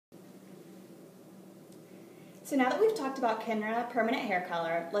So now that we've talked about Kenra permanent hair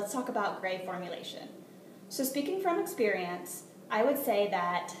color, let's talk about gray formulation. So speaking from experience, I would say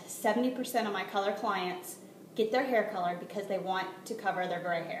that 70% of my color clients get their hair colored because they want to cover their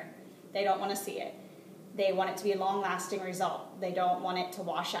gray hair. They don't want to see it. They want it to be a long-lasting result. They don't want it to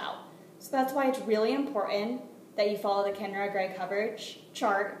wash out. So that's why it's really important that you follow the Kenra gray coverage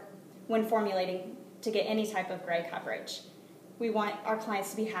chart when formulating to get any type of gray coverage. We want our clients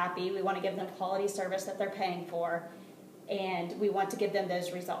to be happy. We want to give them quality service that they're paying for, and we want to give them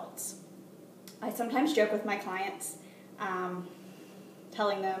those results. I sometimes joke with my clients,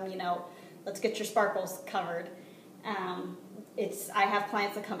 telling them, let's get your sparkles covered. I have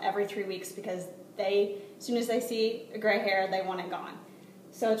clients that come every 3 weeks because as soon as they see gray hair, they want it gone.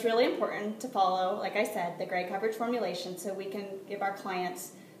 So it's really important to follow, like I said, the gray coverage formulation so we can give our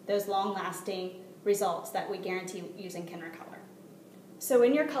clients those long-lasting results that we guarantee using Kenra color. So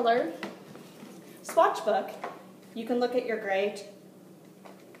in your color swatch book, you can look at your gray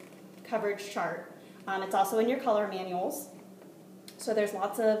coverage chart. It's also in your color manuals. So there's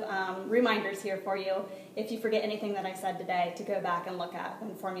lots of reminders here for you if you forget anything that I said today to go back and look at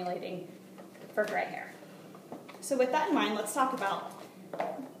when formulating for gray hair. So with that in mind, let's talk about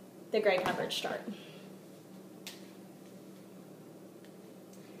the gray coverage chart.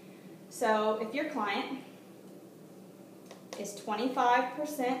 So if your client is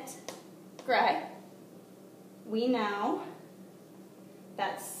 25% gray, we know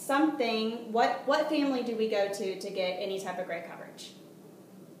that's something. What family do we go to get any type of gray coverage?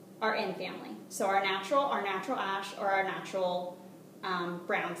 Our N family. So our natural ash, or our natural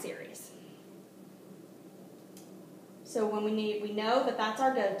brown series. So when we know that that's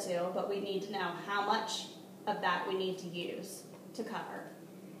our go-to, but we need to know how much of that we need to use to cover.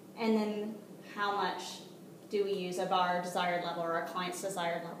 And then how much do we use of our desired level, or our client's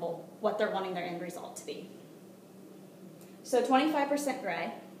desired level, what they're wanting their end result to be. So 25%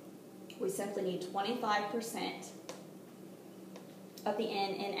 gray, we simply need 25% of the N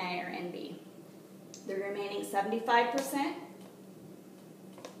in A or NB. The remaining 75%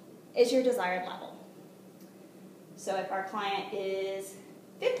 is your desired level. So if our client is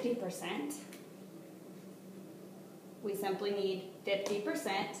 50%, we simply need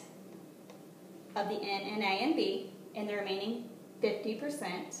 50% of the N in A and B, and the remaining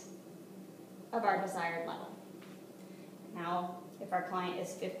 50% of our desired level. Now, if our client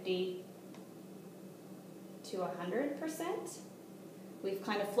is 50 to 100%, we've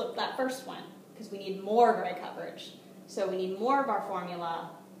kind of flipped that first one because we need more gray coverage. So we need more of our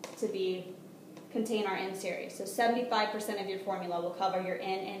formula to contain our N series. So 75% of your formula will cover your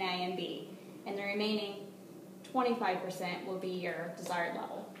N, A, and B, and the remaining 25% will be your desired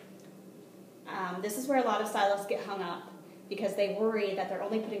level. This is where a lot of stylists get hung up because they worry that they're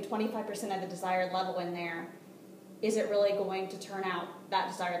only putting 25% of the desired level in there. Is it really going to turn out that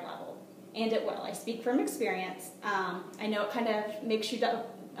desired level? And it will. I speak from experience. I know it kind of makes you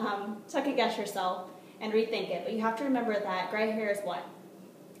second guess yourself and rethink it, but you have to remember that gray hair is what?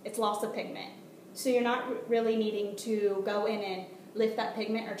 It's loss of pigment. So you're not really needing to go in and lift that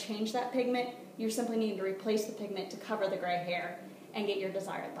pigment or change that pigment. You're simply needing to replace the pigment to cover the gray hair and get your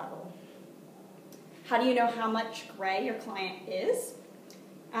desired level. How do you know how much gray your client is?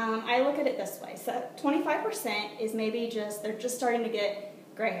 I look at it this way. So 25% is maybe they're just starting to get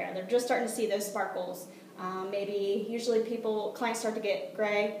gray hair. They're just starting to see those sparkles. Usually clients start to get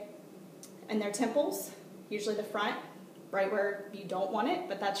gray in their temples, usually the front, right where you don't want it,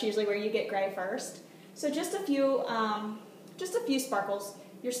 but that's usually where you get gray first. So just a few sparkles.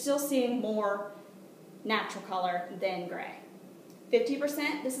 You're still seeing more natural color than gray.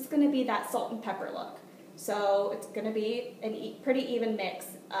 50%, this is going to be that salt and pepper look. So it's going to be a pretty even mix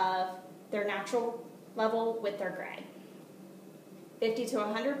of their natural level with their gray. 50 to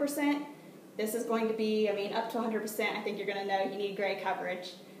 100%, this is going to be, up to 100%, I think you're going to know you need gray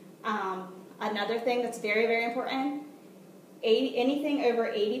coverage. Another thing that's very, very important, anything over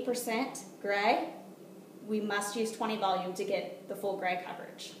 80% gray, we must use 20 volume to get the full gray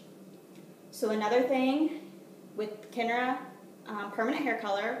coverage. So another thing with Kenra permanent hair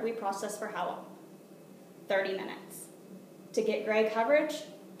color, we process for how long? 30 minutes. To get gray coverage,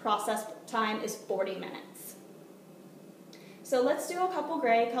 process time is 40 minutes. So let's do a couple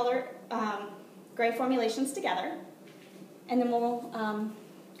gray formulations together, and then we'll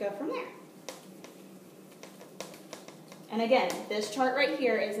go from there. And again, this chart right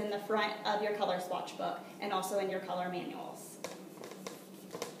here is in the front of your color swatch book and also in your color manuals.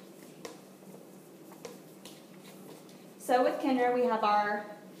 So with Kenra, we have our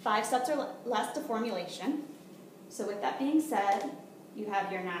 5 steps or less to formulation. So with that being said, you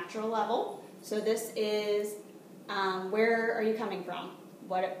have your natural level. So this is Where are you coming from?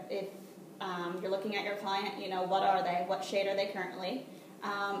 What if you're looking at your client, what are they? What shade are they currently?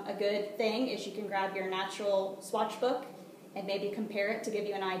 A good thing is you can grab your natural swatch book and maybe compare it to give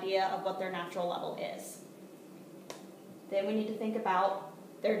you an idea of what their natural level is. Then we need to think about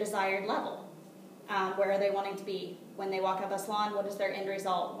their desired level. Where are they wanting to be? When they walk out the salon, what is their end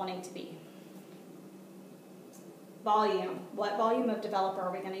result wanting to be? Volume. What volume of developer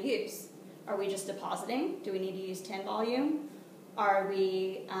are we going to use? Are we just depositing? Do we need to use 10 volume? Are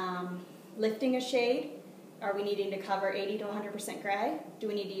we lifting a shade? Are we needing to cover 80 to 100% gray? Do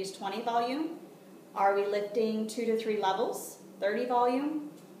we need to use 20 volume? Are we lifting 2 to 3 levels, 30 volume,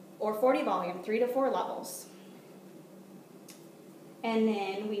 or 40 volume, 3 to 4 levels? And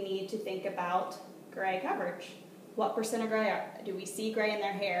then we need to think about gray coverage. What percent of gray do we see gray in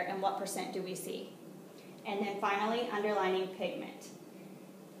their hair, and what percent do we see? And then finally, underlining pigment.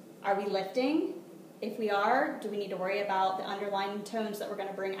 Are we lifting? If we are, do we need to worry about the underlying tones that we're going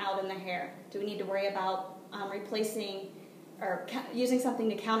to bring out in the hair? Do we need to worry about replacing or using something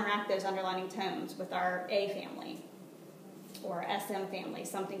to counteract those underlining tones with our A family or SM family,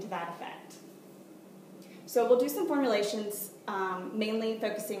 something to that effect? So we'll do some formulations, mainly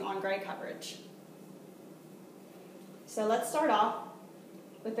focusing on gray coverage. So let's start off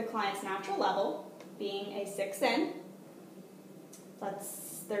with the client's natural level being a 6N.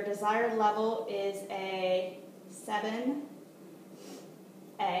 Their desired level is a 7A.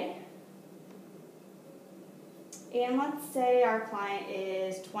 And let's say our client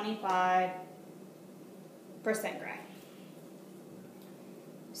is 25% gray.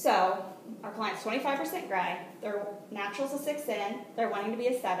 So our client's 25% gray, their natural's a 6N, they're wanting to be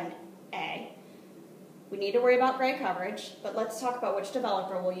a 7A. We need to worry about gray coverage, but let's talk about which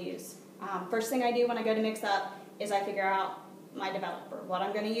developer we'll use. First thing I do when I go to mix up is I figure out my developer, what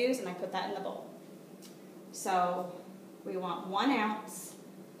I'm going to use, and I put that in the bowl. So we want 1 ounce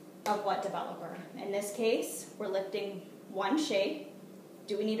of what developer? In this case, we're lifting 1 shade.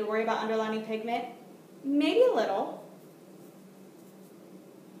 Do we need to worry about underlining pigment? Maybe a little.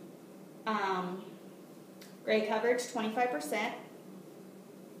 Gray coverage, 25%.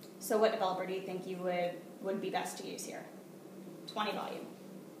 So what developer do you think you would be best to use here? 20 volume.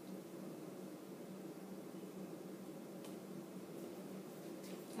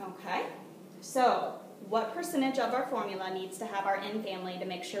 Okay, so what percentage of our formula needs to have our N family to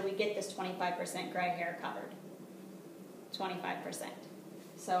make sure we get this 25% gray hair covered? 25%.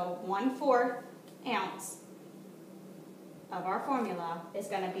 So 1/4 ounce of our formula is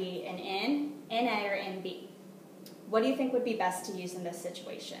going to be an N, NA, or NB. What do you think would be best to use in this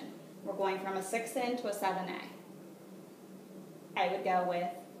situation? We're going from a 6N to a 7A. I would go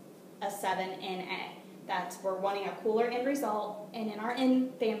with a 7NA. We're wanting a cooler end result, and in our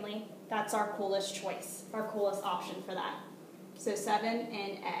N family, that's our coolest choice, our coolest option for that. So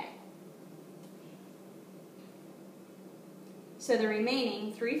 7NA. So the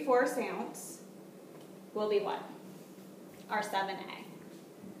remaining 3/4 ounce will be what? Our 7A.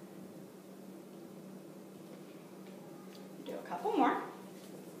 Do a couple more.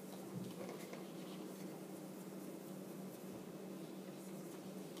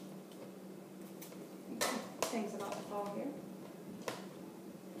 Things about to fall here.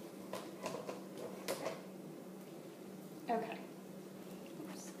 Okay.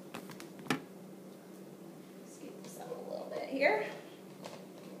 Oops. Scoot this up a little bit here.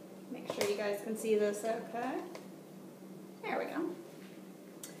 Make sure you guys can see this okay. There we go.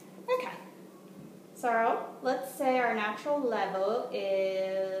 Okay. So let's say our natural level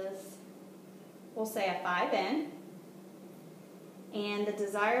is, we'll say a 5N, and the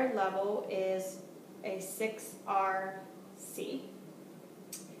desired level is a 6RC.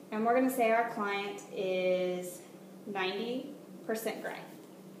 And we're going to say our client is 90% gray.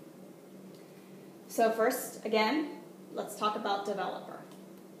 So first, again, let's talk about developer.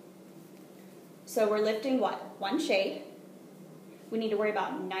 So we're lifting what? 1 shade. We need to worry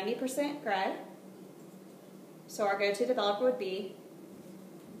about 90% gray. So our go-to developer would be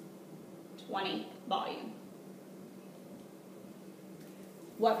 20 volume.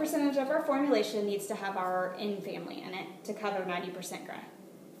 What percentage of our formulation needs to have our N family in it to cover 90% gray?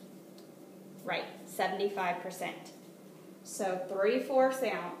 Right, 75%. So 3/4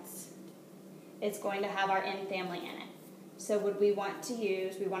 ounce is going to have our N family in it. So would we want to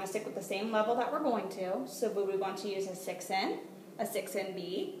use, we want to stick with the same level that we're going to, so would we want to use a 6N, a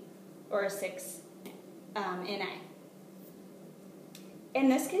 6NB, or a 6NA? In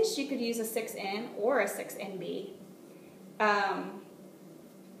this case, you could use a 6N or a 6NB.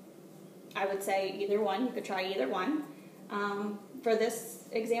 I would say either one. You could try either one. For this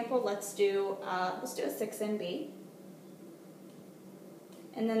example, let's do a 6NB.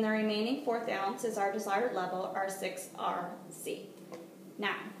 and then the remaining 1/4 ounce is our desired level, our 6RC.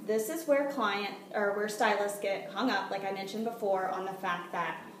 Now, this is where where stylists get hung up, like I mentioned before, on the fact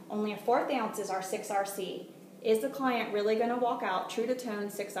that only a 1/4 ounce is our 6RC. Is the client really going to walk out true to tone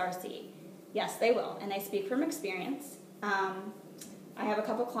 6RC? Yes, they will, and they speak from experience. I have a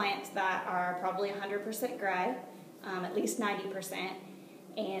couple clients that are probably 100% gray, at least 90%,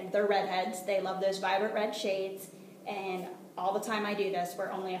 and they're redheads. They love those vibrant red shades, and all the time I do this,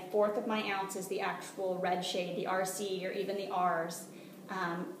 where only a 1/4 of my ounce is the actual red shade, the RC or even the Rs,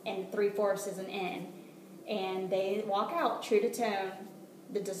 and 3/4 is an N, and they walk out true to tone,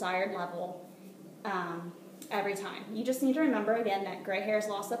 the desired level, every time. You just need to remember again that gray hair is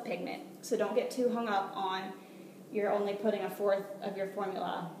loss of pigment, so don't get too hung up on you're only putting a 1/4 of your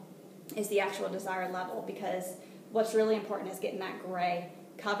formula is the actual desired level, because what's really important is getting that gray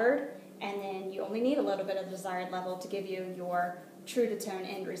covered, and then you only need a little bit of the desired level to give you your true to tone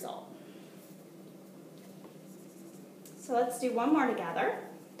end result. So let's do one more together.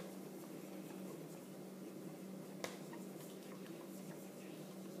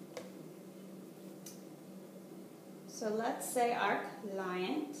 So let's say our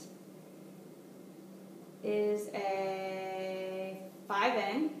client is a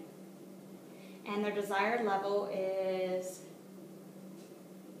 5N, and their desired level is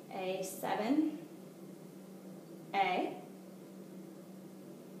a 7A,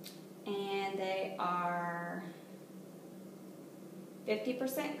 and they are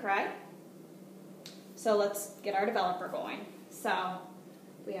 50% gray. So let's get our developer going. So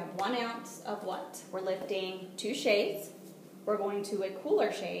we have 1 ounce of what? We're lifting 2 shades. We're going to a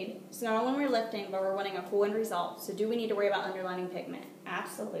cooler shade. So not only are we lifting, but we're wanting a cool end result. So do we need to worry about underlining pigment?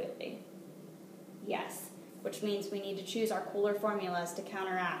 Absolutely. Yes. Which means we need to choose our cooler formulas to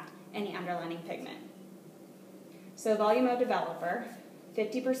counteract any underlining pigment. So volume of developer,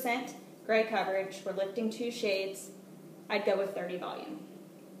 50% gray coverage. We're lifting 2 shades. I'd go with 30 volume.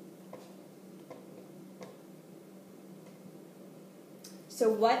 So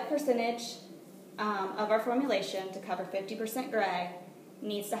what percentage of our formulation to cover 50% gray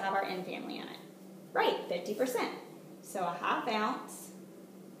needs to have our N family in it? Right, 50%. So a 1/2 ounce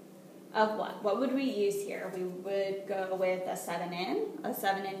of what? What would we use here? We would go with a 7N, a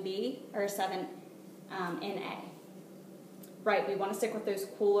 7NB, or a 7NA. Right, we want to stick with those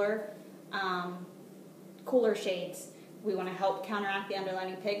cooler shades. We want to help counteract the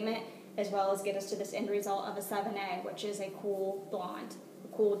underlining pigment, as well as get us to this end result of a 7A, which is a cool blonde, a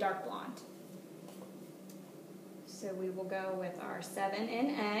cool dark blonde. So we will go with our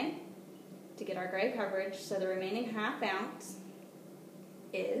 7NA to get our gray coverage. So the remaining 1/2 ounce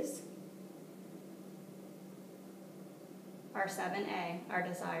is our 7A, our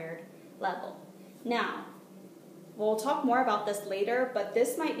desired level. Now, we'll talk more about this later, but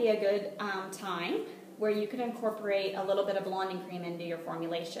this might be a good time where you can incorporate a little bit of blonding cream into your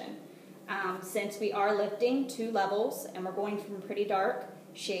formulation. Since we are lifting 2 levels and we're going from pretty dark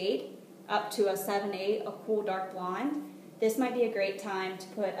shade up to a 7A, a cool dark blonde, this might be a great time to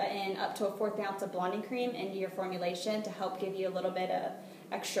put in up to a 1/4 ounce of blonding cream into your formulation to help give you a little bit of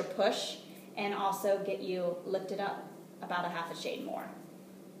extra push and also get you lifted up about a 1/2 shade more.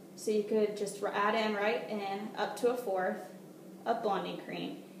 So you could just add in right in up to a 1/4 of blonding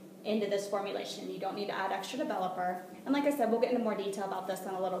cream into this formulation. You don't need to add extra developer. And like I said, we'll get into more detail about this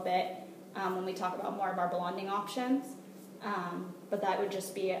in a little bit when we talk about more of our blonding options. But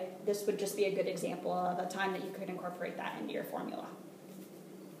this would just be a good example of a time that you could incorporate that into your formula.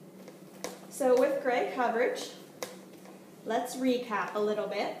 So with gray coverage, let's recap a little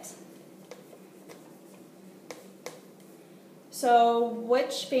bit. So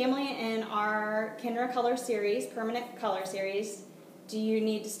which family in our Kenra color series, permanent color series, do you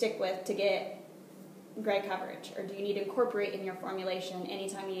need to stick with to get gray coverage? Or do you need to incorporate in your formulation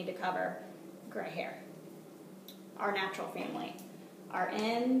anytime you need to cover gray hair? Our natural family. Our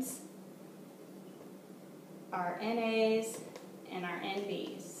N's, our NAs, and our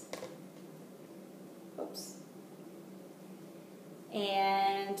NBs. Oops.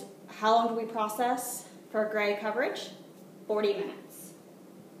 And how long do we process for gray coverage? 40 minutes.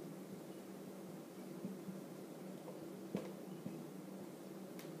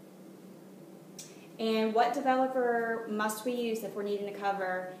 And what developer must we use if we're needing to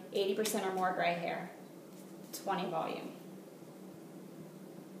cover 80% or more gray hair? 20 volume.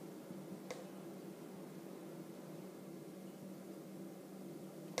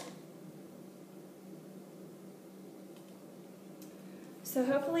 So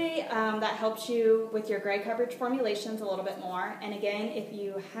hopefully that helps you with your grade coverage formulations a little bit more. And again, if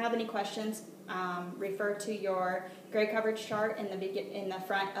you have any questions, refer to your grade coverage chart in the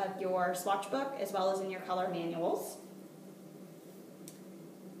front of your swatch book as well as in your color manuals.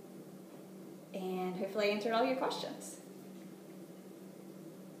 And hopefully I answered all your questions.